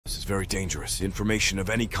very dangerous. Information of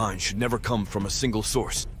any kind should never come from a single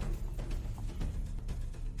source.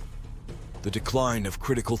 The decline of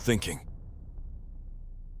critical thinking.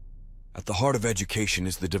 At the heart of education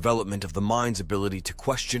is the development of the mind's ability to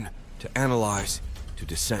question, to analyze, to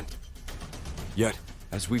dissent. Yet,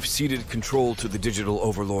 as we've ceded control to the digital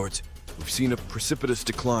overlords, we've seen a precipitous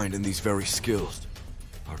decline in these very skills.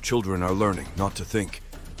 Our children are learning not to think,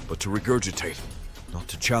 but to regurgitate, not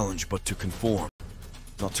to challenge, but to conform,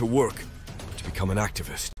 not to work, but to become an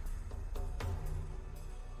activist.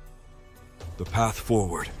 The path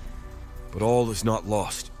forward. But all is not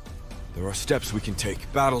lost. There are steps we can take,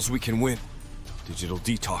 battles we can win. Digital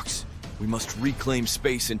detox. We must reclaim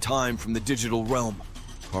space and time from the digital realm,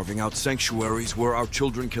 carving out sanctuaries where our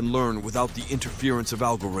children can learn without the interference of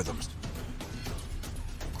algorithms.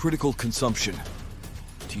 Critical consumption.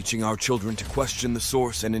 Teaching our children to question the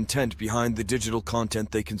source and intent behind the digital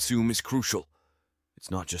content they consume is crucial. It's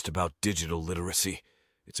not just about digital literacy,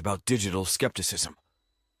 it's about digital skepticism.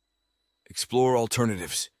 Explore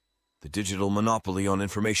alternatives. The digital monopoly on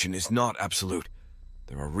information is not absolute.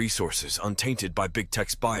 There are resources untainted by big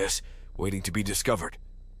tech's bias waiting to be discovered.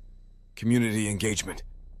 Community engagement.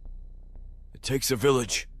 It takes a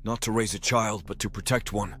village not to raise a child, but to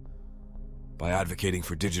protect one. By advocating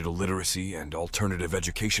for digital literacy and alternative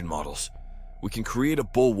education models, we can create a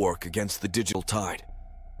bulwark against the digital tide.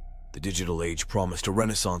 The digital age promised a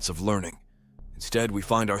renaissance of learning. Instead, we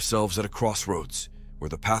find ourselves at a crossroads, where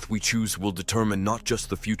the path we choose will determine not just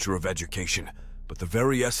the future of education, but the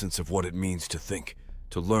very essence of what it means to think,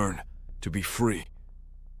 to learn, to be free.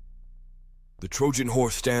 The Trojan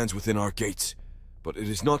horse stands within our gates, but it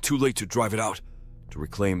is not too late to drive it out, to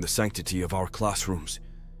reclaim the sanctity of our classrooms,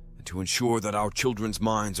 and to ensure that our children's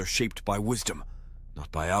minds are shaped by wisdom,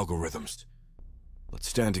 not by algorithms. Let's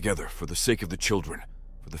stand together for the sake of the children,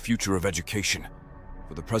 for the future of education,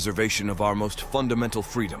 for the preservation of our most fundamental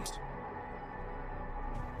freedoms.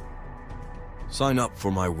 Sign up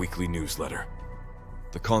for my weekly newsletter.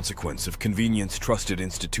 The consequence of convenience. Trusted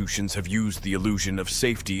institutions have used the illusion of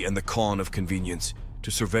safety and the con of convenience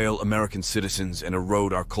to surveil American citizens and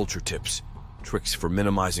erode our culture. Tips, tricks for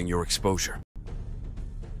minimizing your exposure.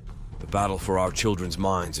 The battle for our children's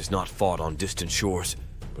minds is not fought on distant shores,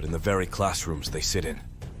 but in the very classrooms they sit in.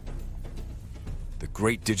 The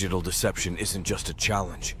great digital deception isn't just a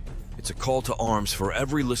challenge. It's a call to arms for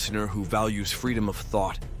every listener who values freedom of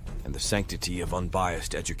thought and the sanctity of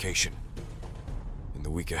unbiased education. In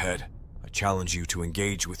the week ahead, I challenge you to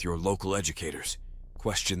engage with your local educators,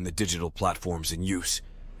 question the digital platforms in use,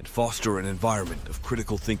 and foster an environment of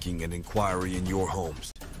critical thinking and inquiry in your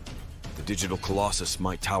homes. The digital colossus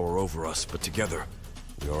might tower over us, but together,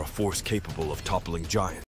 we are a force capable of toppling giants.